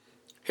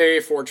Hey,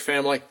 Forge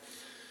family.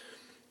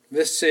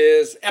 This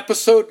is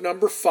episode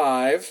number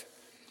 5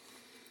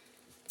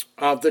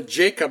 of the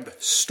Jacob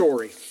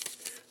story.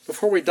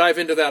 Before we dive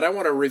into that, I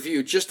want to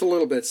review just a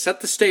little bit,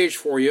 set the stage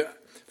for you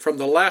from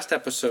the last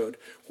episode,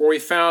 where we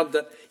found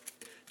that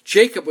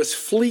Jacob was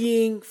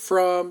fleeing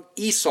from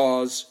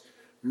Esau's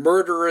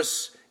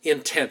murderous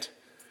intent.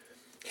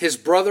 His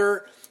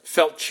brother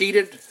felt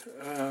cheated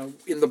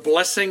in the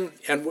blessing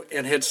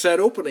and had said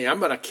openly, I'm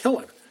going to kill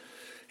him.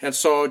 And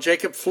so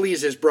Jacob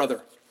flees his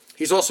brother.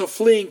 He's also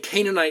fleeing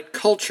Canaanite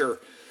culture.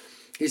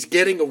 He's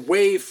getting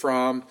away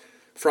from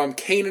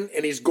Canaan,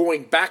 and he's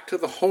going back to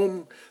the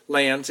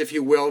homelands, if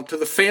you will, to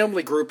the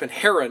family group in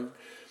Haran.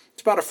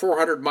 It's about a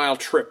 400-mile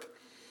trip.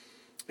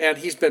 And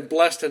he's been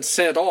blessed and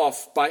sent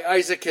off by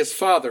Isaac, his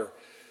father,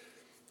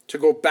 to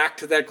go back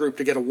to that group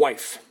to get a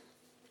wife.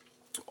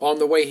 On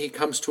the way, he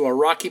comes to a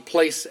rocky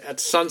place at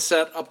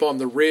sunset up on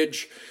the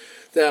ridge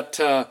that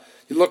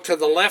you look to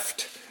the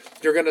left,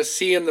 you're going to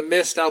see in the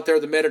mist out there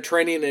the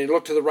Mediterranean, and you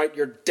look to the right,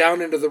 you're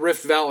down into the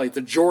Rift Valley, the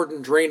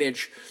Jordan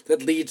drainage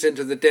that leads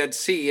into the Dead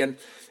Sea. And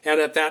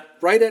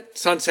right at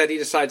sunset, he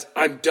decides,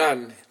 I'm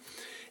done.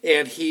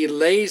 And he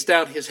lays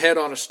down his head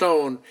on a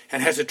stone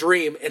and has a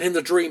dream. And in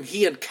the dream,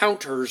 he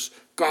encounters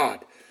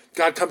God.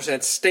 God comes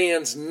and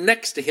stands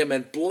next to him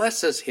and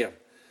blesses him.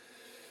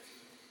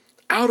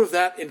 Out of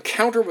that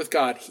encounter with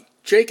God,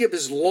 Jacob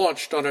is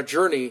launched on a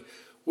journey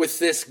with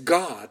this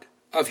God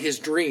of his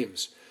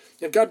dreams.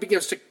 And God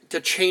begins to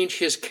change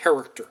his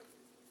character.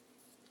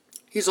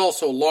 He's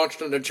also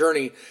launched on a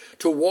journey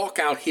to walk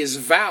out his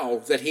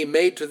vow that he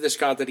made to this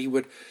God, that he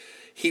would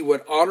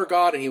honor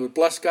God and he would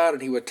bless God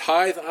and he would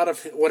tithe out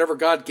of whatever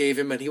God gave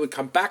him, and he would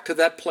come back to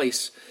that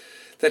place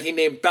that he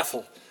named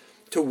Bethel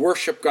to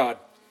worship God.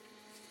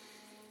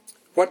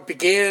 What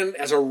began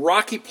as a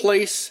rocky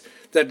place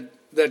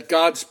that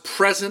God's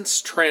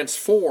presence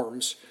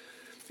transforms,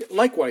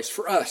 likewise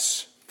for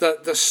us,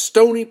 the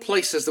stony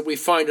places that we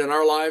find in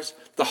our lives,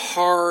 the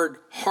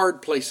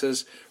hard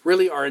places,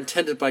 really are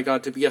intended by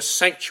God to be a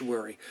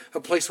sanctuary, a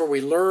place where we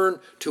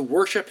learn to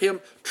worship him,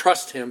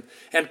 trust him,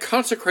 and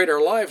consecrate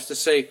our lives to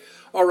say,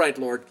 all right,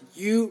 Lord,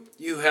 you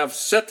have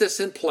set this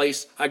in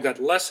place. I've got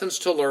lessons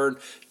to learn.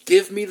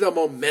 Give me the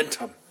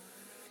momentum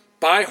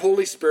by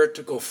Holy Spirit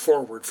to go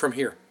forward from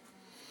here.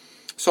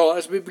 So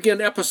as we begin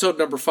episode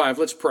number 5,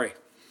 let's pray.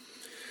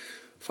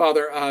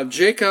 Father,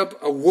 Jacob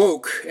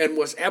awoke and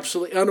was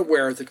absolutely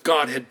unaware that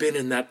God had been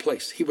in that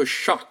place. He was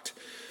shocked.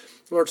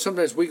 Lord,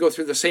 sometimes we go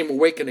through the same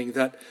awakening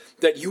that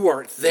you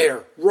are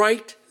there,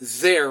 right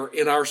there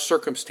in our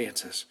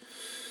circumstances.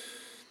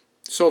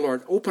 So,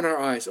 Lord, open our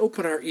eyes,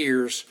 open our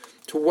ears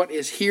to what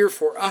is here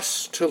for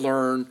us to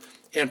learn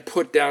and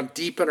put down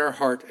deep in our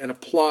heart and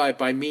apply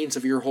by means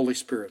of your Holy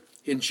Spirit.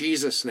 In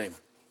Jesus' name.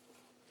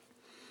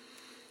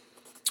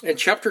 In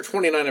chapter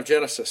 29 of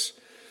Genesis,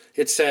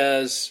 it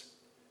says,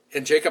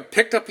 and Jacob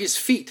picked up his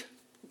feet.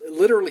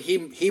 Literally,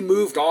 he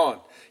moved on.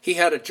 He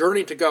had a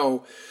journey to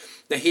go.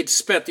 Now, he'd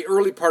spent the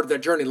early part of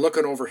that journey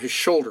looking over his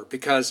shoulder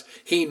because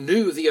he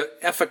knew the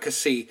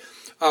efficacy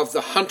of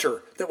the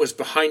hunter that was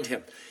behind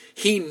him.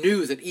 He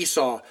knew that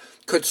Esau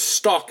could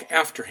stalk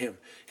after him.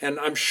 And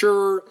I'm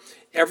sure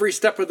every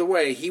step of the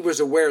way he was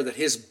aware that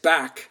his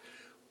back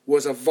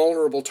was a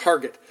vulnerable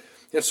target.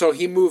 And so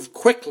he moved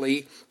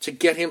quickly to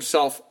get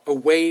himself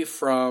away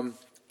from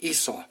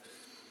Esau.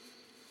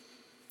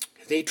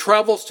 He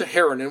travels to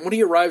Haran, and when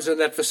he arrives in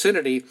that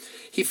vicinity,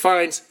 he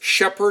finds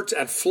shepherds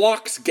and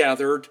flocks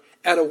gathered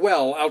at a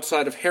well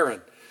outside of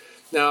Haran.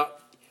 Now,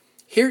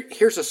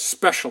 here's a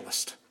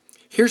specialist.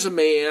 Here's a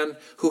man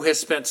who has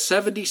spent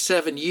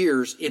 77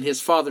 years in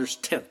his father's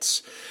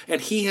tents,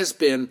 and he has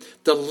been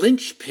the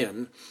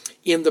linchpin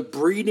in the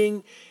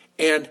breeding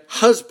and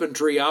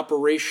husbandry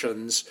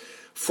operations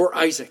for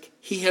Isaac.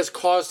 He has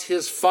caused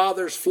his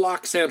father's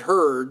flocks and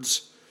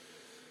herds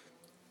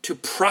to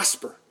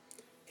prosper.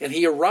 And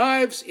he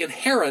arrives in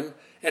Haran,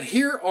 and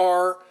here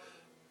are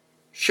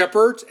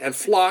shepherds and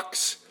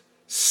flocks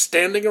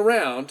standing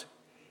around,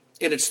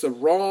 and it's the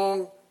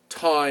wrong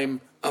time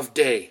of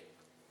day.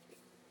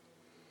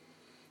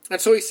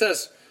 And so he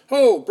says,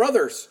 oh,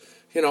 brothers,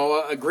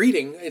 a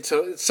greeting. It's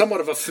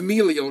somewhat of a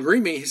familial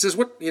greeting. He says,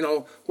 what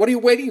are you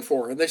waiting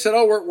for? And they said,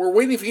 oh, we're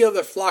waiting for the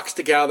other flocks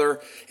to gather,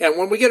 and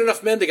when we get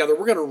enough men together,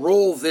 we're going to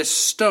roll this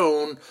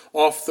stone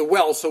off the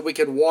well so we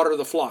can water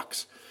the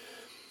flocks.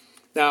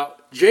 Now,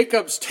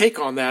 Jacob's take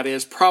on that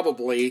is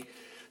probably,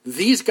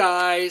 these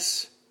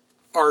guys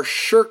are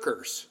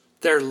shirkers.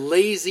 They're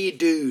lazy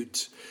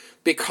dudes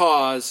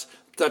because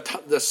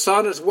the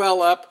sun is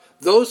well up.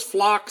 Those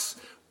flocks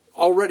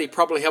already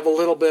probably have a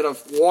little bit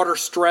of water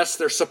stress.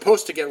 They're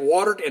supposed to get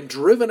watered and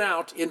driven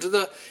out into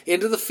the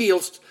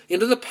fields,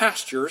 into the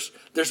pastures.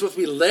 They're supposed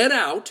to be led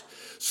out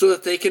so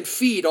that they can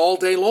feed all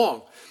day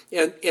long.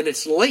 And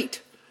it's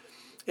late.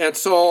 And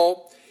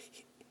so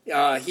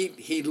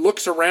he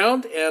looks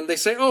around, and they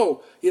say,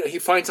 he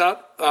finds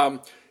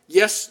out,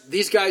 yes,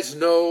 these guys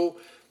know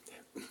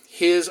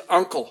his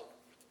uncle.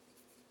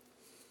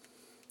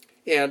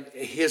 And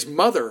his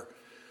mother,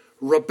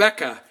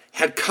 Rebecca,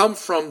 had come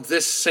from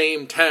this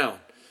same town.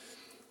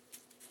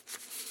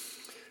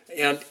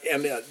 And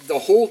the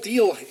whole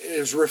deal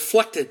is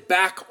reflected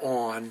back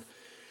on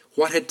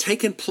what had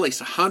taken place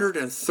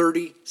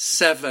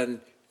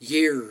 137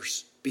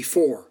 years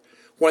before,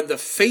 when the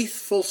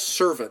faithful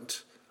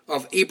servant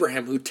of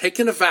Abraham, who'd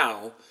taken a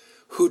vow,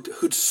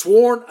 who'd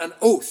sworn an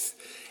oath,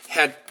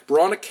 had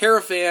brought a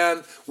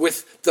caravan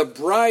with the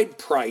bride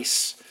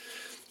price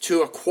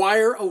to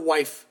acquire a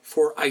wife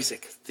for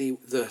Isaac,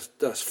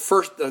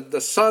 the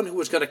son who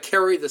was going to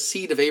carry the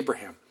seed of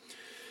Abraham.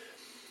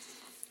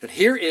 And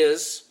here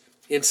is,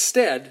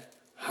 instead,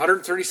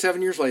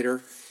 137 years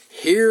later,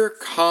 here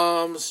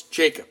comes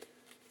Jacob.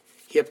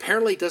 He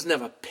apparently doesn't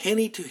have a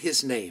penny to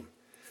his name,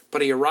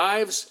 but he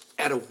arrives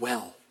at a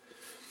well.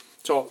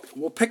 So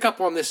we'll pick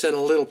up on this in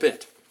a little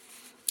bit.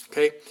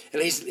 Okay?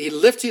 And he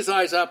lifts his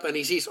eyes up and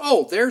he sees,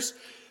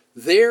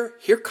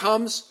 here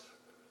comes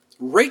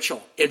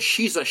Rachel, and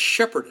she's a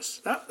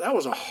shepherdess. That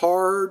was a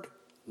hard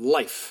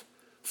life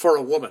for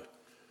a woman,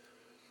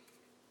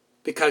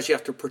 because you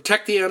have to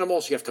protect the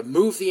animals, you have to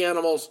move the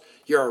animals,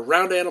 you're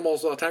around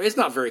animals all the time. It's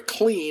not very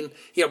clean,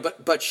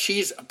 but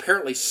she's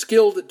apparently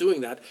skilled at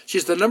doing that.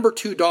 She's the number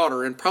 2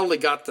 daughter and probably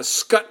got the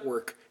scut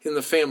work in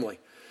the family.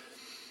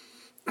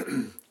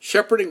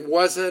 Shepherding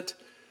wasn't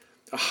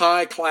a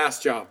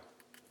high-class job.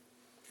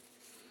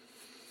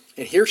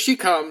 And here she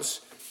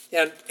comes,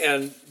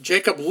 and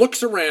Jacob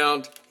looks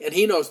around, and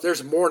he knows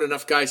there's more than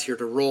enough guys here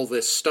to roll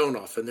this stone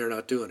off, and they're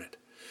not doing it.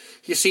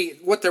 You see,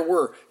 what there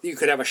were, you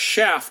could have a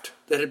shaft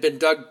that had been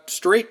dug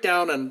straight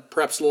down and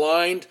perhaps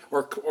lined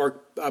or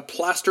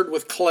plastered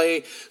with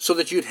clay so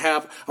that you'd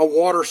have a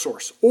water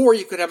source. Or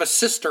you could have a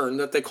cistern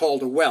that they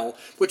called a well,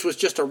 which was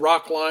just a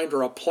rock-lined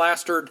or a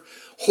plastered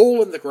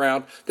hole in the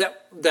ground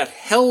that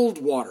held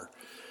water.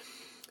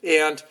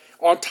 And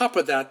on top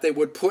of that, they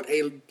would put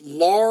a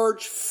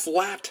large,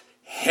 flat,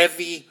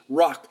 heavy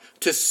rock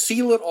to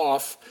seal it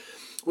off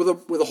with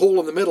a hole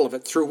in the middle of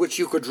it through which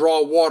you could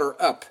draw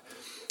water up.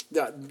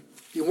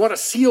 You want to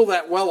seal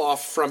that well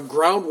off from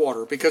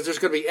groundwater because there's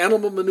going to be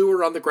animal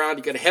manure on the ground.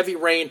 You get a heavy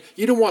rain.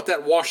 You don't want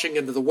that washing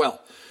into the well.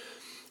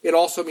 It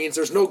also means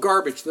there's no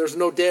garbage. There's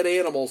no dead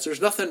animals.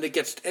 There's nothing that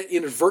gets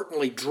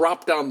inadvertently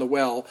dropped down the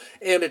well.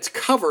 And it's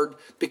covered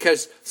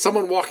because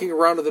someone walking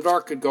around in the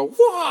dark could go,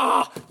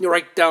 wah,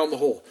 right down the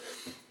hole.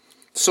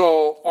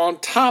 So on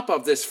top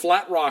of this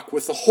flat rock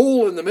with the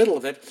hole in the middle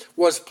of it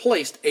was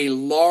placed a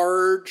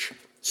large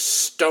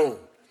stone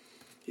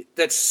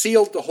that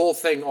sealed the whole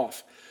thing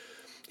off.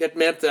 It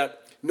meant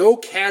that no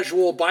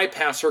casual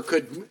bypasser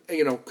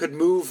could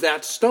move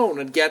that stone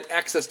and get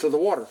access to the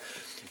water.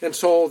 And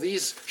so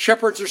these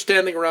shepherds are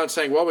standing around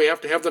saying, well, we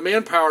have to have the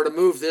manpower to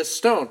move this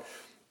stone.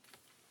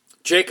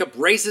 Jacob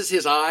raises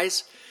his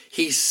eyes.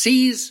 He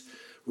sees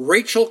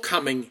Rachel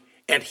coming,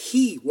 and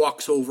he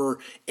walks over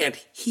and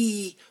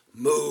he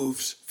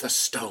moves the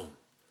stone.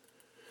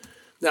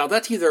 Now,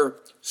 that's either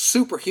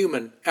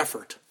superhuman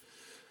effort,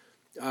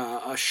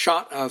 a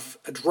shot of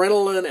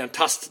adrenaline and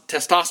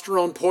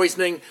testosterone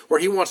poisoning, where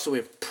he wants to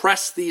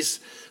impress these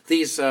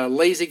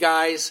lazy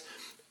guys,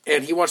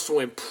 and he wants to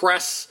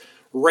impress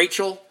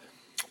Rachel.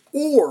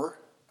 Or,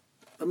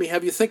 let me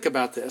have you think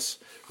about this.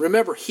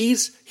 Remember,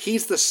 he's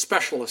the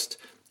specialist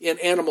in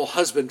animal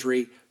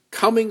husbandry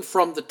coming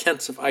from the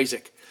tents of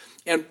Isaac.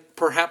 And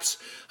perhaps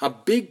a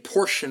big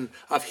portion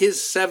of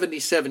his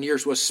 77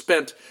 years was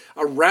spent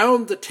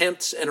around the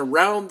tents and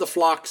around the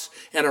flocks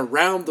and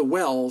around the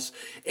wells.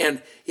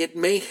 And it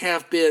may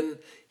have been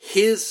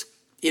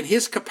in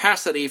his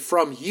capacity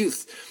from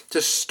youth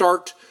to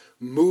start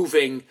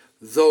moving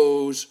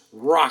those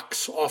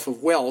rocks off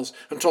of wells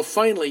until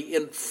finally,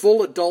 in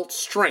full adult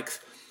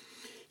strength,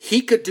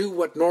 he could do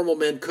what normal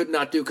men could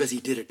not do because he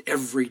did it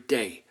every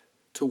day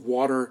to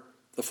water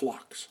the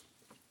flocks.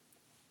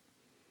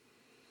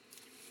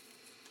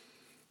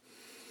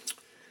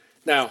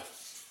 Now,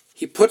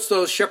 he puts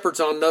those shepherds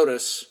on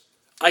notice.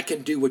 I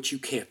can do what you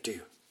can't do.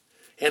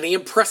 And he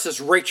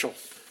impresses Rachel.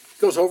 He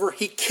goes over,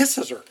 he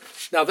kisses her.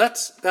 Now,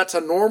 that's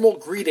a normal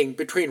greeting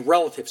between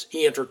relatives.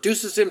 He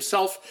introduces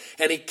himself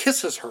and he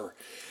kisses her.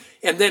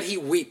 And then he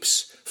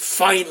weeps.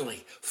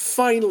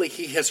 Finally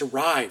he has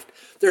arrived.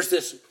 There's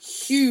this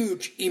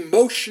huge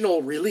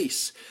emotional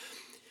release.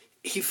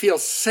 He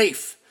feels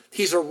safe.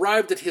 He's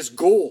arrived at his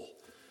goal.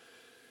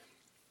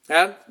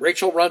 And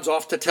Rachel runs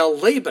off to tell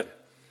Laban,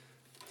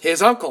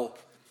 his uncle,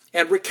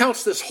 and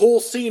recounts this whole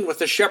scene with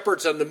the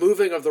shepherds and the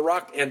moving of the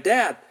rock. And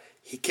Dad,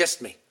 he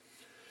kissed me.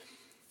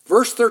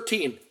 Verse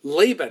 13,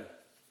 Laban,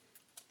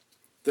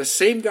 the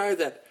same guy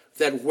that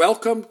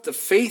welcomed the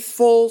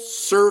faithful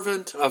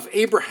servant of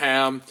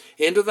Abraham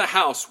into the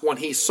house when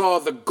he saw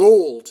the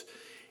gold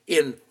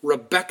in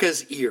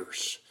Rebekah's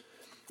ears,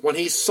 when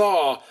he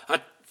saw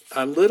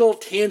a little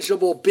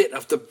tangible bit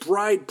of the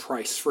bride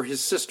price for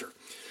his sister.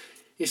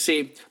 You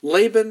see,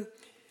 Laban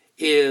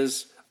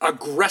is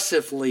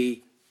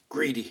aggressively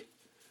greedy.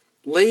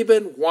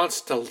 Laban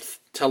wants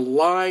to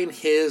line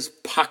his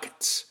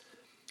pockets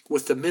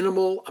with the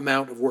minimal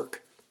amount of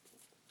work.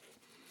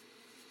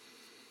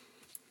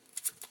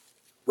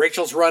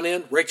 Rachel's run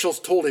in. Rachel's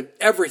told him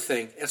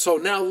everything. And so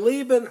now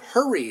Laban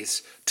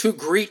hurries to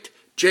greet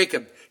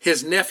Jacob.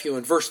 his nephew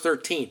in verse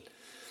 13.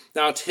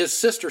 Now it's his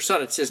sister's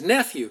son, it's his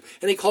nephew,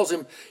 and he calls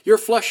him, "You're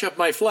flesh of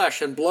my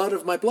flesh and blood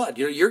of my blood."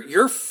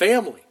 You're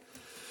family.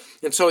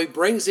 And so he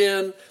brings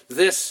in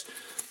this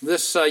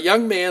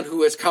young man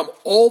who has come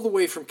all the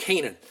way from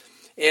Canaan.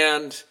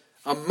 And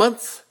a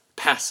month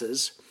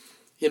passes,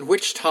 in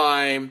which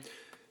time,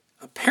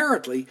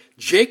 apparently,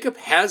 Jacob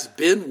has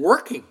been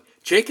working.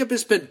 Jacob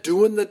has been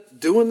doing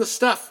the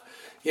stuff.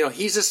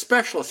 He's a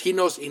specialist. He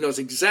knows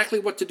exactly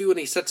what to do, and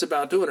he sets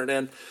about doing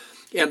it.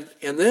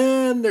 And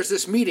then there's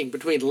this meeting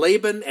between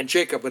Laban and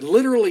Jacob, and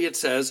literally it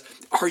says,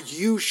 "Are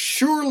you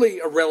surely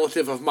a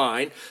relative of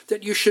mine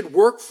that you should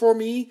work for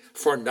me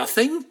for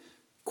nothing?" ?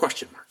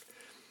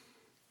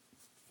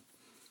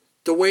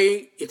 The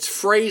way it's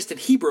phrased in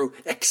Hebrew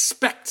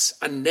expects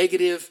a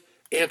negative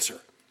answer.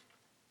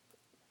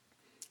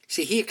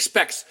 See, he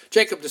expects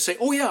Jacob to say,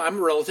 "Oh yeah, I'm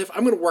a relative.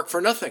 I'm going to work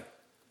for nothing."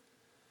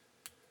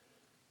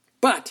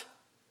 But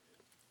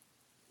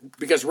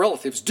because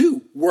relatives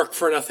do work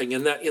for nothing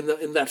in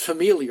that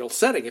familial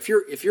setting. If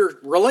you're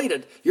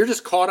related, you're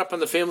just caught up in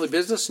the family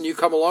business, and you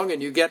come along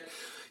and you get,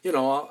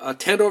 a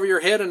tent over your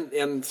head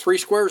and 3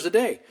 squares a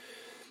day.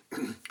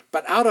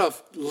 But out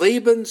of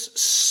Laban's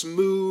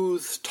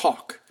smooth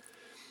talk,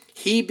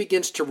 he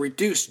begins to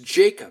reduce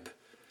Jacob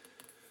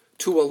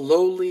to a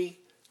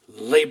lowly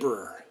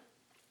laborer.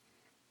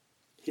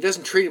 He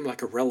doesn't treat him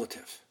like a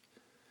relative.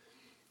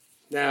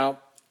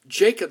 Now,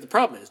 the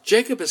problem is,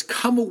 Jacob has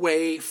come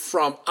away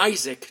from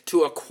Isaac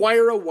to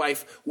acquire a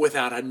wife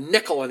without a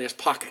nickel in his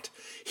pocket.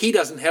 He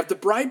doesn't have the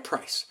bride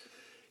price.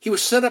 He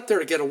was sent up there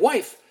to get a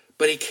wife,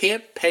 but he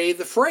can't pay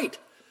the freight.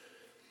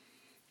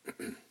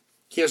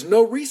 He has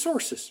no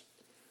resources.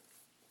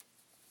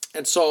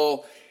 And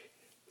so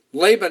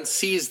Laban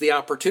sees the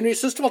opportunity. He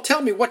says, "Well,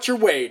 tell me, what's your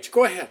wage?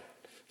 Go ahead.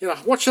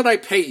 What should I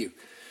pay you?"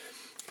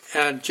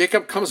 And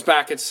Jacob comes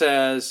back and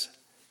says,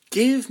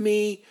 "Give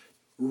me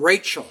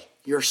Rachel,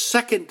 your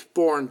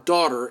second-born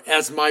daughter,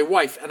 as my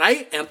wife, and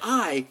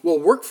I will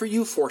work for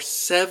you for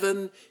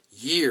 7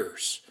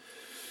 years."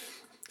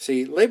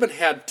 See, Laban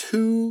had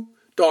 2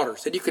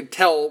 daughters, and you can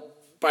tell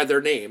by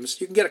their names.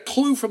 You can get a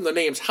clue from the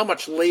names how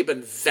much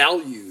Laban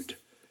valued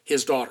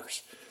his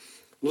daughters.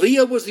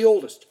 Leah was the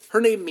oldest.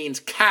 Her name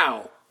means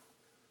cow.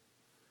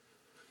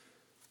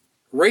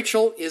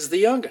 Rachel is the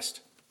youngest.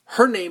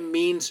 Her name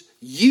means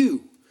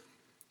ewe,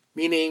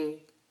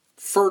 meaning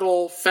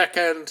fertile,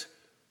 fecund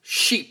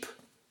sheep.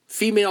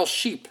 Female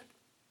sheep.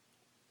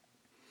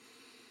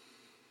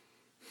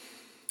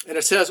 And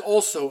it says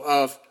also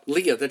of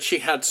Leah that she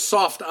had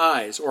soft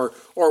eyes or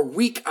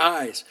weak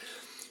eyes.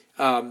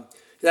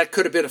 That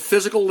could have been a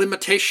physical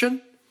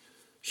limitation.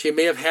 She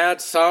may have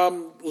had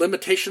some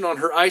limitation on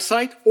her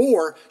eyesight,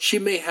 or she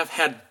may have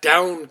had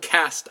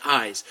downcast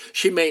eyes.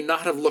 She may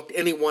not have looked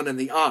anyone in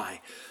the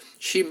eye.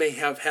 She may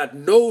have had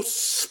no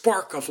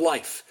spark of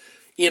life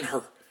in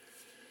her.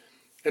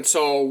 And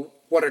so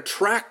what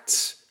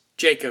attracts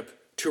Jacob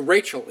to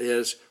Rachel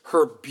is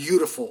her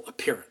beautiful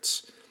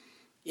appearance,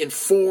 in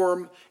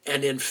form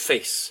and in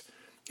face.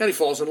 And he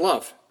falls in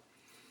love.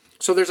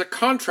 So there's a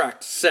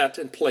contract set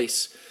in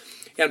place,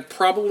 and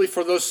probably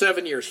for those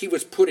 7 years he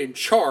was put in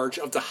charge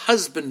of the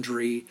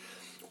husbandry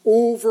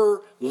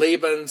over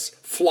Laban's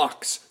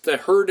flocks, the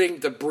herding,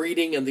 the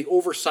breeding, and the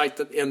oversight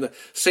and the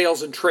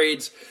sales and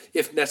trades,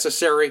 if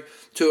necessary,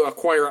 to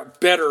acquire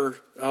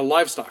better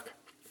livestock.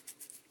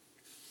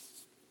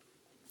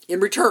 In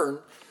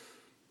return,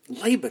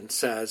 Laban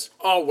says,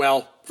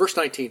 verse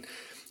 19,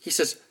 he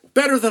says,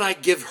 "Better that I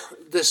give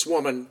this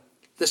woman,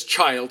 this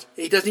child,"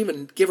 he doesn't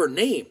even give her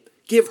name,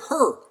 "give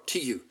her to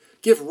you,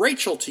 give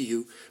Rachel to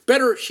you.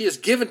 Better she is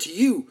given to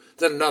you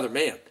than another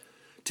man."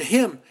 To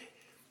him,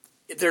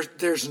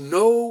 there's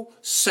no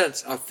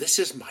sense of, this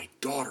is my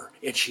daughter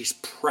and she's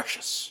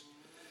precious.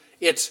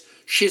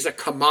 She's a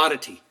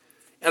commodity,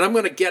 and I'm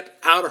going to get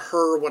out of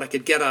her what I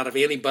could get out of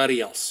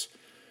anybody else.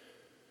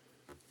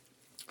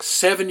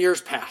 7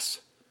 years pass.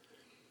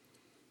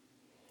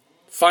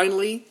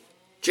 Finally,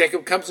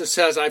 Jacob comes and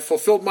says, "I've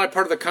fulfilled my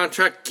part of the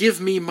contract.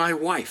 Give me my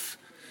wife."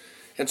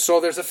 And so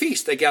there's a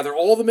feast. They gather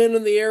all the men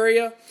in the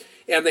area,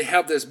 and they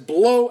have this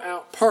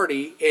blowout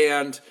party.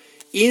 And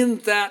in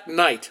that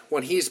night,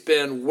 when he's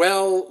been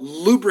well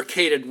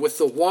lubricated with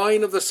the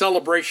wine of the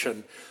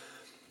celebration,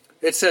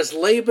 it says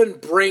Laban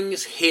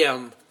brings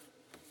him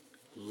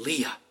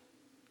Leah,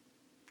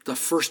 the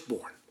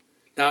firstborn.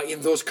 Now,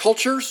 in those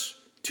cultures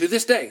to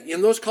this day,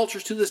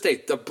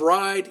 the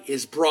bride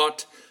is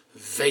brought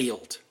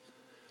veiled.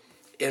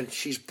 And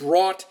she's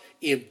brought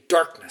in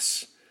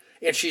darkness.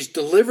 And she's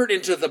delivered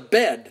into the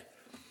bed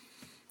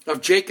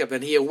of Jacob.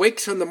 And he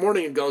awakes in the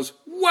morning and goes,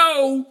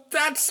 "Whoa,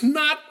 that's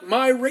not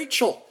my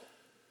Rachel."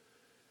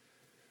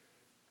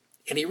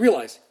 And he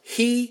realized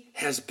he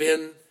has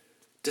been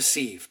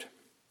deceived.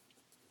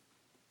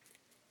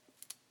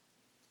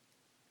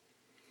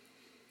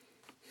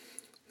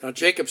 Now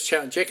Jacob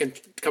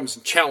comes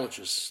and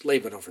challenges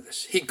Laban over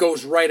this. He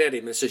goes right at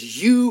him and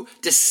says, "You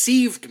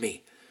deceived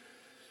me."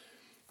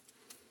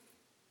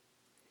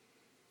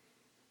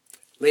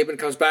 Laban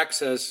comes back and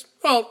says,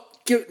 "Well,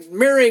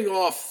 marrying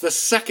off the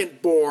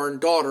second-born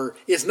daughter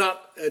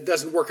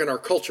doesn't work in our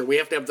culture. We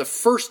have to have the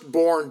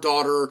first-born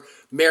daughter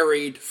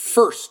married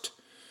first.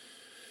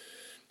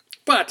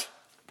 But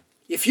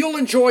if you'll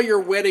enjoy your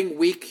wedding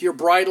week, your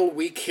bridal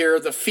week here,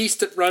 the feast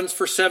that runs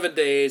for 7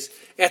 days,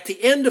 at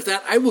the end of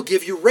that, I will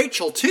give you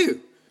Rachel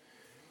too,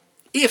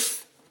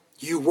 if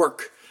you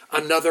work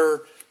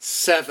another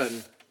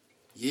 7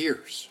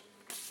 years.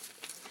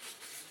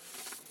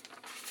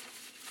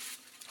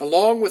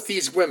 Along with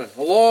these women,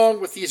 along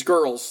with these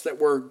girls that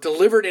were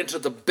delivered into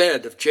the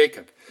bed of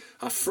Jacob,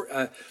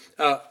 the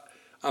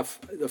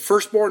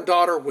firstborn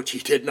daughter, which he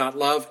did not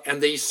love,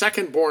 and the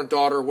secondborn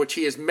daughter, which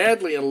he is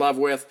madly in love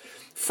with,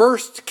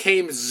 first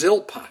came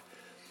Zilpah,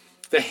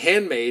 the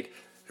handmaid.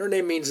 Her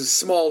name means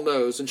small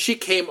nose, and she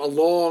came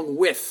along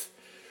with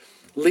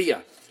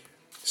Leah.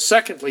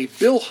 Secondly,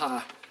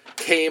 Bilhah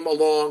came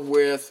along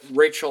with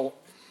Rachel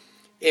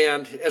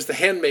and as the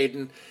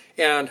handmaiden,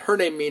 and her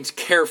name means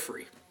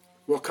carefree.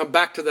 We'll come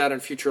back to that in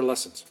future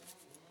lessons.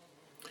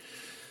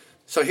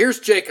 So here's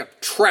Jacob,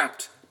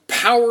 trapped,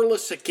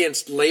 powerless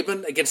against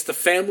Laban, against the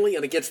family,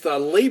 and against the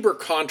labor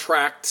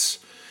contracts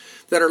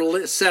that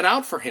are set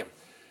out for him.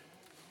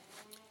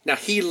 Now,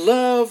 he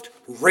loved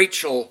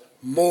Rachel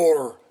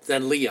more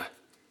than Leah.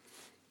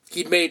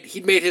 He'd made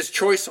his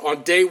choice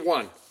on day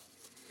one.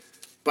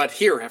 But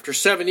here, after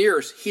 7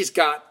 years, he's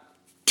got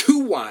 2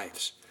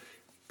 wives.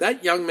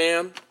 That young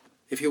man,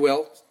 if you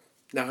will,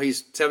 now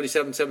he's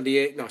 77,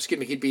 78. No, excuse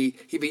me, he'd be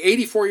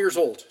 84 years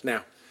old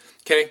now.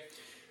 Okay?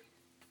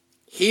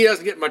 He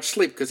doesn't get much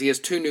sleep because he has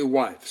 2 new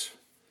wives.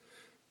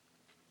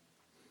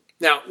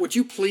 Now, would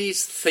you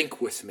please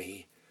think with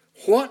me,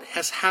 what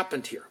has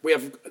happened here? We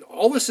have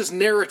all this is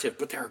narrative,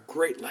 but there are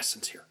great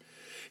lessons here.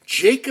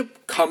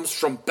 Jacob comes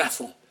from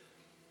Bethel,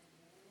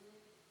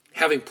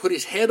 having put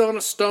his head on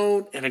a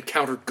stone and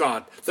encountered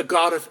God, the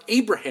God of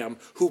Abraham,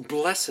 who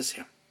blesses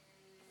him.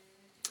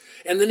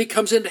 And then he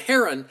comes into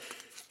Haran,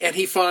 and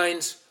he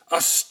finds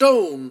a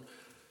stone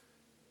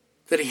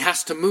that he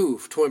has to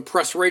move to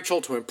impress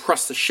Rachel, to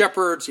impress the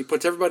shepherds. He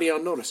puts everybody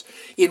on notice.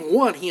 In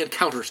one, he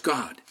encounters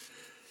God.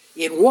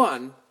 In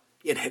one,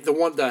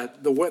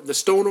 the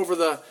stone over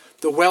the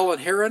well in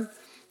Haran,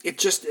 it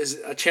just is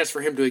a chance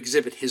for him to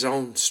exhibit his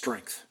own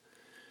strength.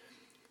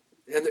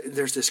 And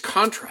there's this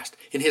contrast.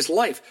 In his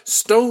life,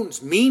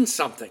 stones mean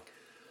something.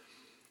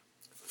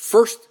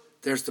 First,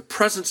 there's the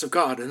presence of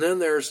God, and then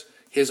there's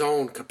his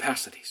own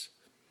capacities.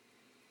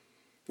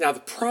 Now, the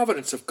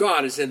providence of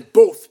God is in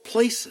both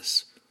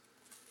places.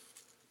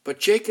 But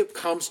Jacob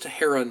comes to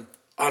Haran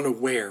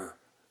unaware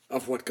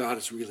of what God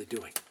is really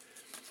doing.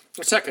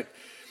 Second,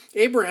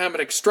 Abraham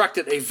had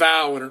extracted a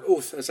vow and an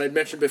oath, as I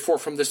mentioned before,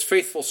 from this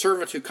faithful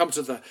servant who comes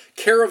with a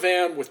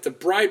caravan with the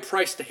bride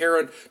price to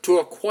Haran to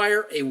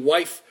acquire a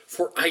wife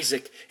for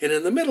Isaac. And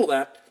in the middle of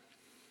that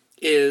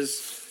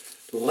is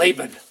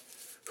Laban,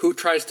 who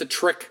tries to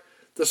trick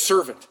the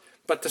servant.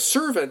 But the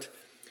servant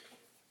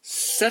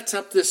sets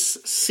up this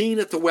scene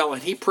at the well,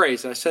 and he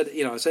prays. I said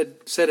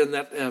in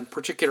that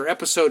particular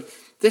episode,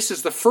 this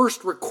is the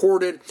first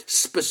recorded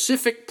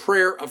specific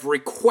prayer of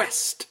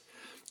request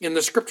in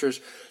the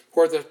scriptures,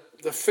 where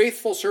the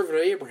faithful servant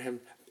of Abraham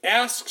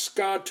asks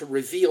God to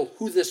reveal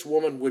who this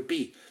woman would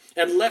be.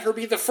 And let her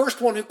be the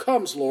first one who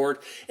comes, Lord,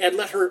 and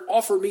let her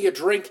offer me a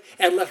drink,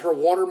 and let her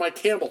water my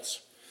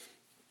camels.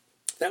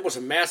 That was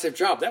a massive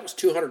job. That was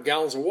 200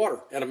 gallons of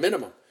water at a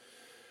minimum.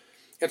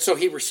 And so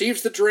he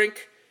receives the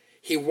drink.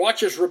 He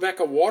watches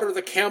Rebekah water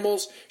the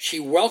camels. She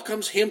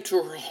welcomes him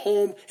to her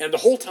home. And the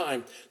whole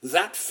time,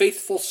 that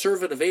faithful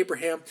servant of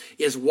Abraham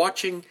is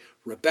watching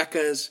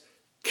Rebekah's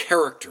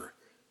character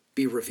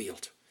be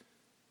revealed.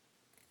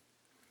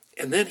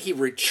 And then he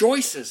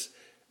rejoices,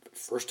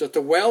 first at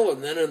the well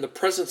and then in the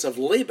presence of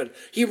Laban.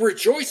 He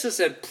rejoices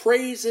and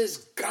praises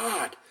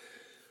God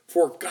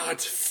for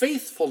God's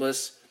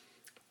faithfulness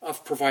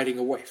of providing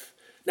a wife.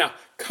 Now,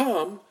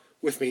 come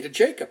with me to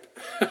Jacob.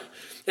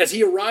 As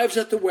he arrives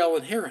at the well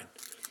in Haran,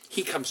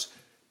 he comes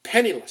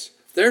penniless.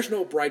 There's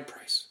no bride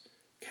price.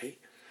 Okay?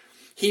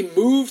 He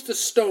moves the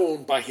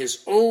stone by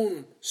his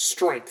own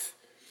strength,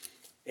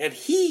 and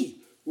he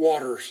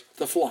waters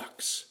the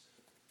flocks.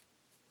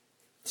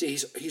 See,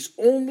 he's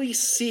only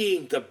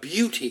seeing the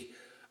beauty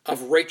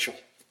of Rachel,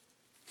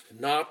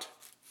 not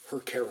her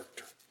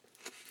character.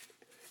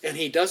 And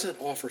he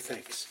doesn't offer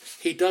thanks.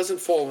 He doesn't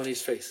fall on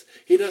his face.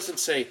 He doesn't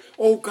say,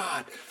 "Oh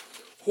God,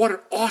 what an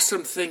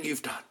awesome thing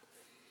you've done."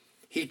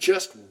 He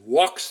just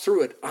walks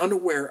through it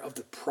unaware of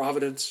the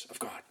providence of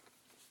God.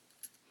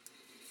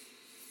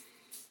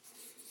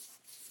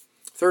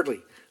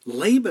 Thirdly,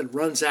 Laban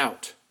runs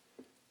out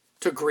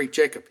to greet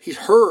Jacob. He's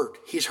heard.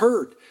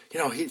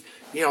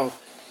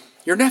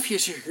 Your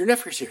nephew's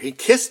here. He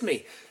kissed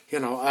me.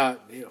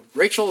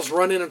 Rachel has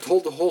run in and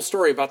told the whole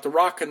story about the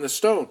rock and the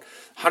stone.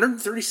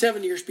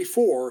 137 years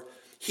before,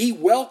 he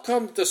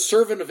welcomed the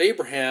servant of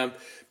Abraham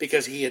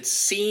because he had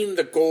seen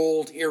the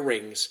gold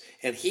earrings,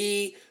 and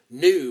he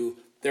knew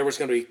there was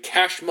going to be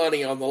cash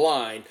money on the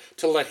line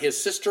to let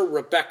his sister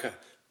Rebekah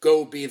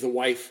go be the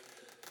wife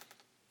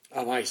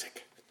of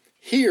Isaac.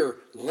 Here,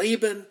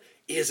 Laban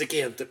is,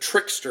 again, the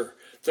trickster,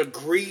 the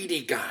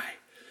greedy guy.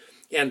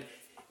 And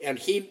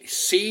he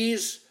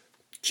sees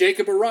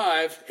Jacob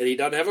arrive, and he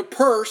doesn't have a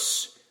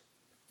purse.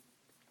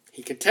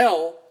 He can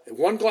tell at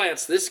one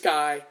glance this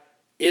guy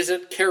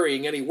isn't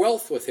carrying any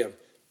wealth with him.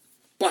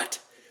 But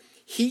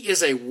he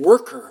is a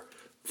worker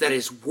that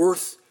is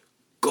worth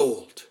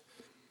gold.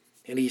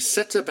 And he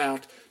sets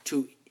about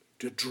to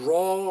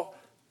draw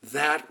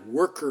that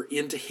worker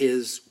into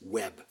his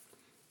web.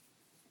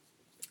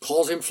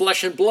 Calls him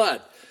flesh and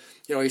blood.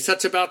 He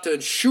sets about to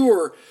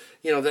ensure,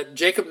 that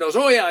Jacob knows,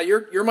 oh yeah,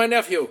 you're my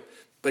nephew.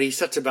 But he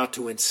sets about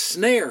to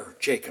ensnare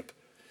Jacob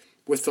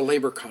with the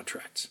labor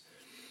contracts.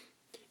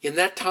 In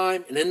that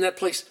time and in that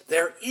place,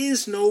 there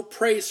is no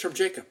praise from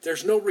Jacob.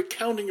 There's no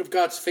recounting of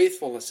God's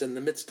faithfulness in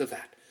the midst of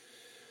that.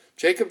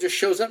 Jacob just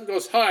shows up and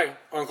goes, hi,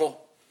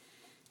 uncle.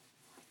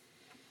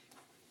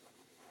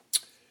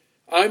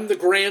 I'm the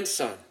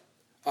grandson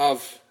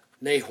of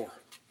Nahor.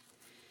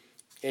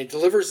 And he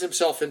delivers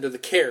himself into the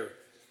care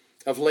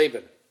of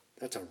Laban.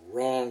 That's a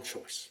wrong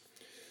choice.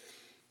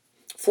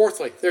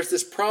 Fourthly, there's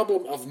this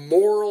problem of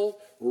moral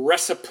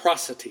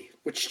reciprocity,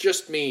 which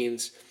just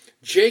means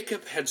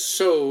Jacob had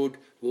sowed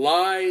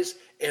lies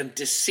and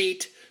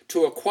deceit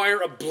to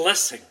acquire a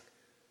blessing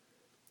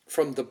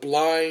from the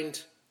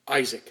blind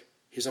Isaac,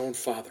 his own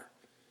father.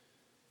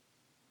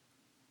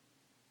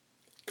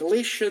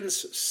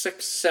 Galatians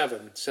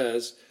 6:7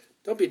 says,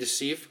 don't be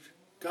deceived.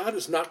 God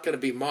is not going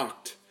to be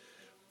mocked.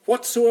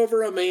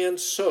 Whatsoever a man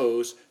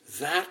sows,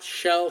 that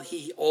shall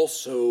he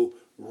also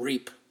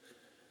reap.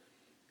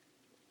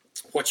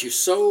 What you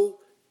sow,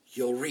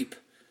 you'll reap.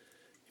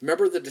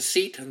 Remember the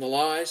deceit and the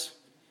lies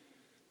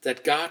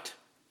that got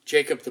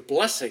Jacob the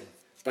blessing,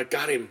 but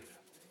got him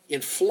in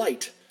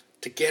flight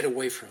to get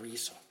away from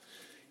Esau.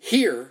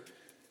 Here,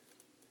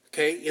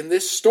 in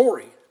this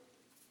story,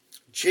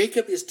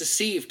 Jacob is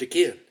deceived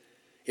again.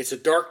 It's a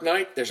dark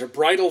night, there's a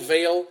bridal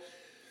veil,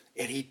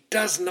 and he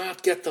does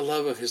not get the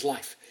love of his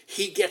life.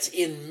 He gets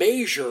in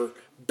measure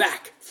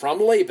back from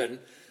Laban,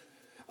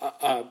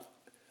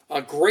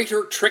 a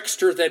greater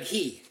trickster than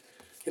he.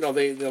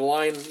 The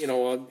line,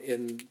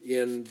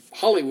 in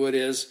Hollywood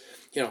is,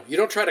 you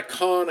don't try to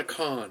con a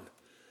con.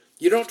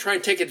 You don't try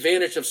and take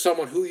advantage of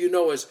someone who you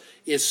know is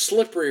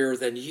slipperier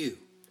than you.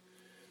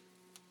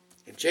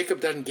 And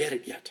Jacob doesn't get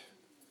it yet.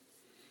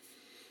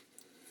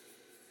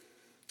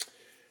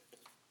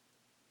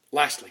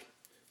 Lastly,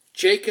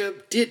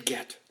 Jacob did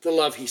get the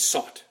love he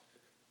sought.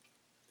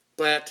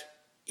 But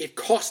it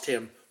cost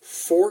him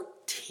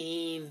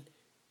 14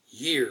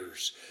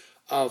 years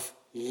of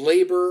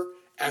labor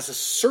as a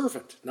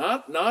servant.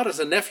 Not as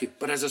a nephew,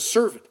 but as a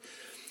servant.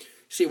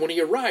 See, when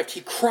he arrived,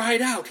 he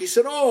cried out. He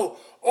said, oh,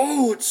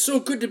 it's so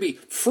good to be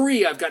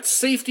free. I've got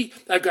safety.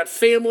 I've got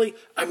family.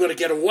 I'm going to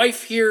get a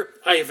wife here.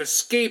 I have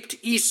escaped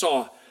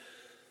Esau.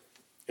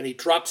 And he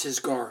drops his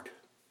guard.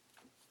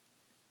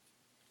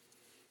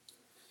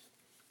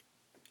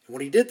 And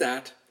when he did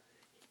that,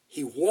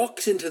 he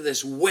walks into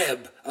this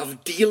web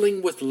of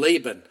dealing with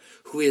Laban,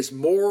 who is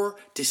more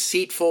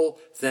deceitful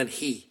than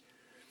he.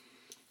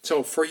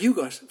 So for you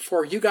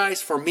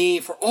guys, for me,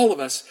 for all of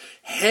us,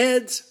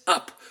 heads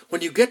up.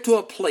 When you get to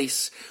a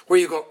place where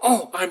you go,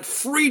 oh, I'm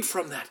freed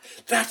from that.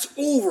 That's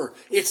over.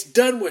 It's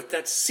done with.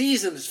 That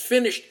season is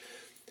finished.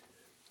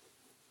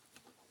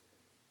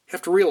 You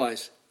have to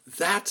realize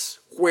that's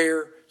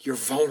where you're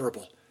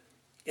vulnerable.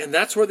 And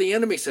that's where the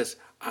enemy says,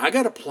 I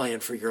got a plan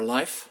for your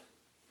life.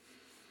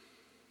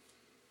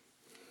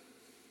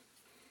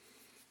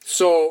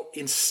 So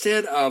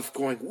instead of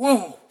going,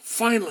 whoa,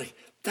 finally,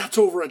 that's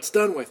over, it's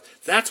done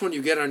with, that's when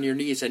you get on your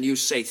knees and you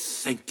say,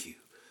 thank you.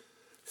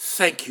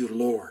 Thank you,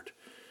 Lord.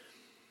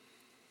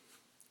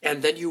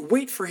 And then you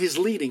wait for his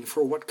leading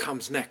for what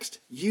comes next.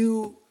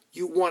 You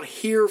want to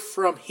hear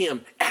from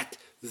him at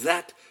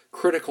that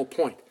critical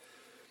point.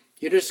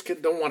 You just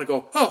don't want to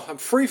go, oh, I'm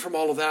free from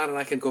all of that and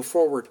I can go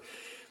forward.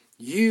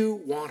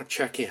 You want to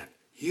check in.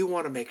 You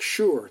want to make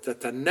sure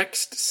that the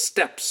next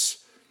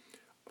steps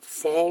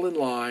fall in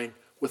line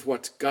with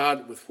what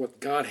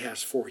God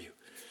has for you.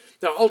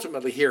 Now,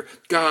 ultimately here,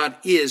 God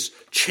is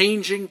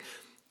changing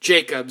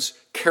Jacob's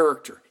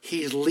character.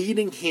 He's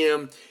leading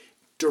him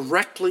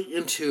directly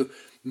into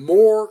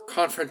more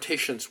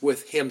confrontations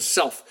with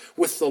himself,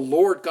 with the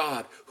Lord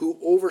God who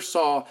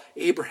oversaw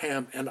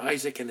Abraham and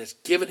Isaac and has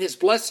given his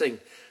blessing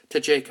to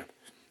Jacob.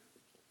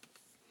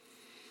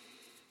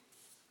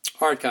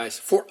 All right, guys,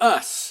 for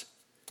us,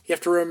 you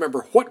have to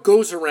remember what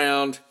goes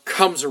around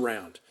comes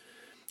around.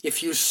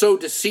 If you sow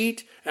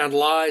deceit and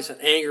lies and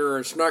anger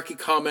and snarky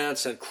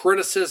comments and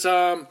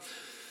criticism,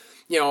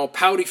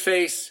 pouty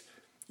face,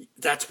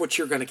 that's what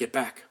you're going to get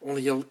back.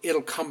 Only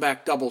it'll come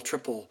back double,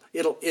 triple.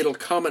 It'll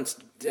come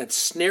and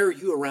snare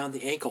you around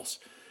the ankles.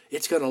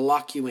 It's going to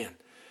lock you in.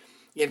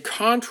 In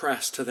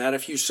contrast to that,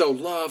 if you sow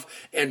love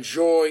and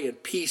joy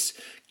and peace,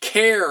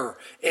 care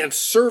and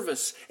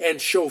service,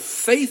 and show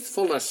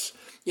faithfulness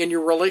in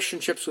your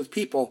relationships with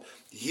people,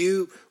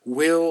 you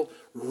will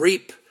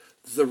reap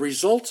the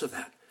results of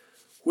that,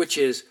 which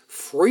is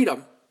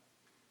freedom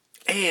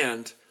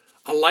and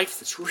a life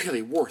that's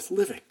really worth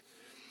living.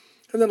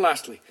 And then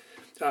lastly,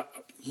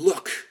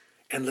 look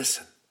and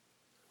listen.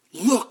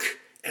 Look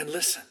and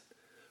listen.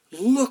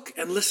 Look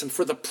and listen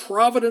for the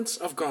providence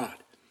of God.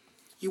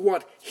 You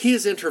want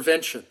His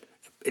intervention,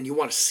 and you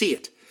want to see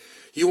it.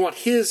 You want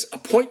His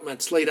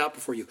appointments laid out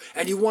before you,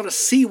 and you want to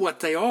see what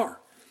they are.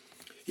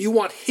 You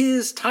want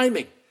His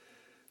timing,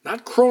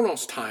 not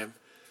Chronos time,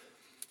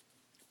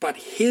 but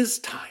His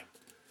time.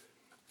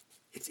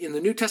 It's in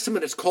the New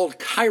Testament, it's called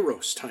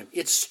Kairos time.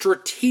 It's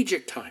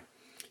strategic time.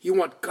 You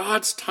want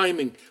God's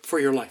timing for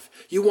your life.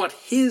 You want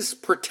His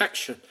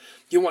protection.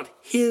 You want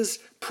His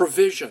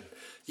provision.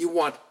 You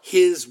want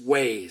His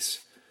ways.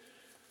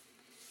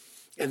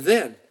 And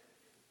then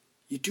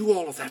you do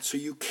all of that so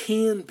you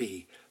can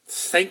be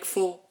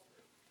thankful,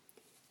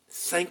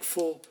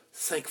 thankful,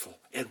 thankful,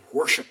 and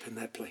worship in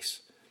that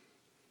place.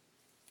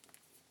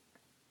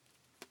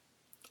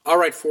 All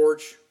right,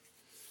 Forge.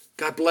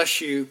 God bless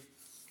you.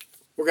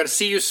 We're going to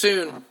see you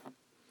soon.